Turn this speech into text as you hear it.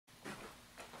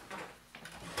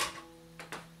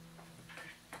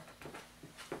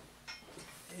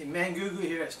Hey, Man Goo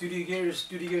here at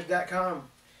studiogears.com.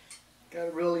 Got a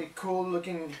really cool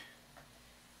looking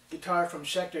guitar from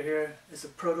Schecter here. It's a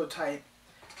prototype.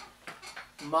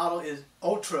 The model is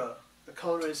Ultra. The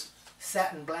color is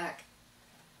Satin Black.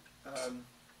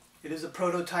 It is a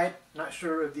prototype. Not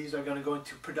sure if these are going to go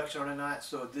into production or not,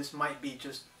 so this might be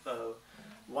just a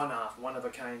one-off,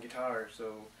 one-of-a-kind guitar.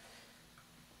 So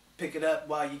pick it up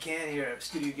while you can here at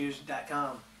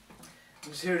studiogears.com. I'm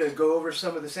just here to go over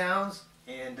some of the sounds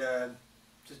and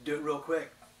just do it real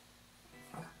quick.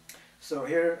 So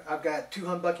here I've got 2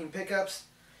 humbucking pickups.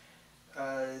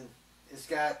 It's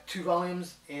got 2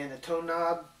 volumes and a tone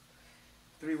knob,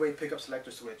 3-way pickup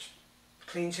selector switch,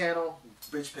 clean channel,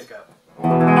 bridge pickup.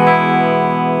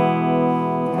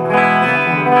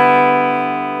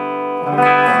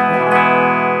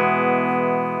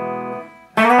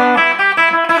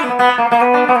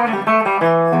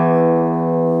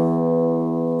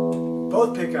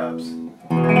 Both pickups.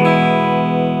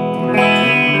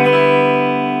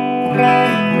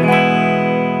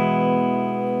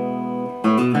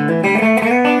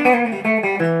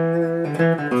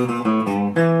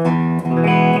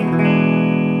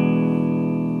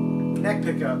 Neck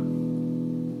pickup.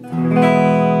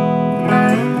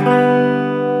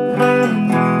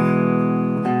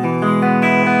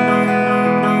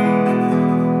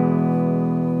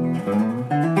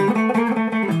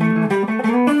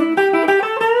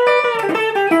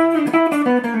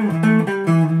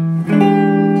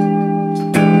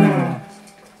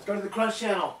 Go to the crunch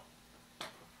channel.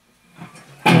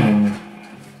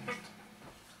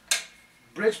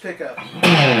 Bridge pickup.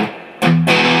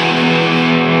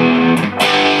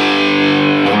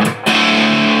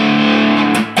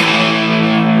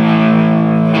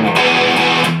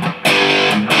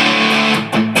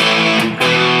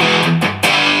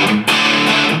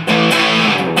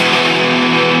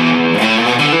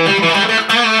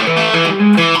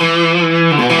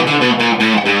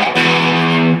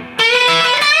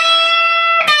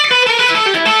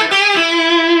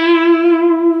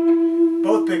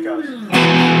 Both pickups.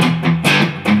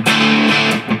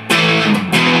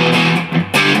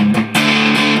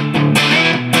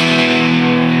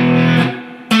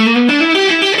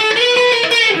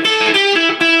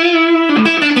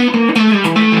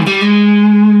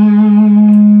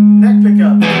 Neck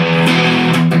pickup.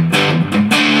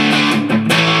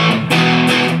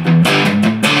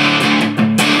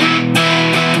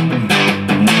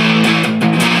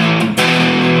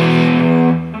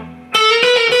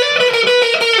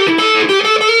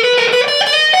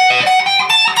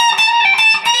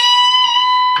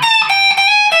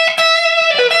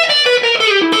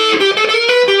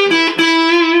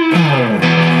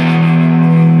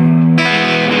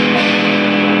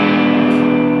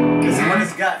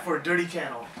 Got for a dirty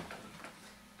channel.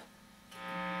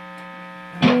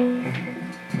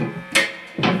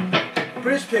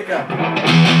 Bridge pickup.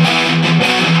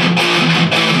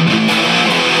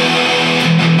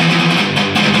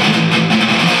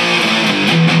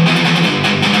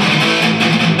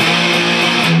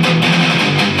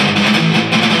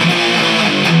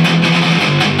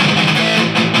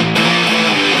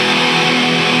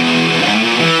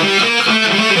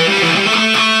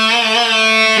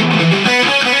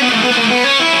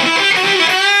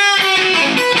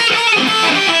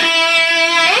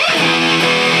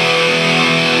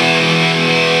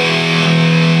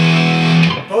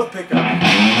 Both pickup.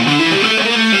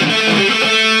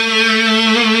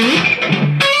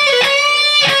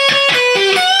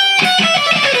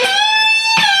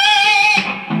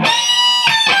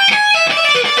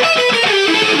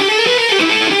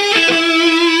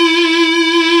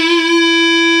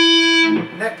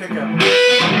 Neck pickup.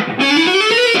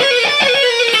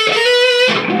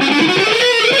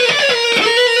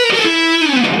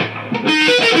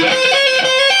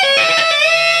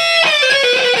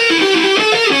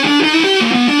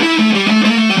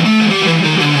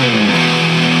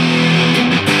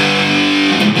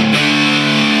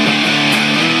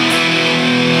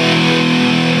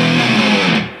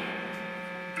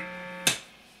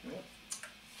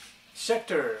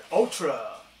 Schecter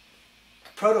Ultra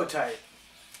prototype,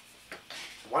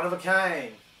 one of a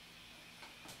kind.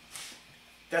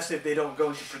 That's if they don't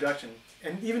go into production,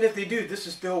 and even if they do, this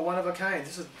is still one of a kind.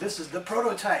 This is the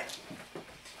prototype.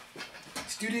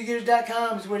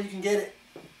 StudioGears.com is where you can get it.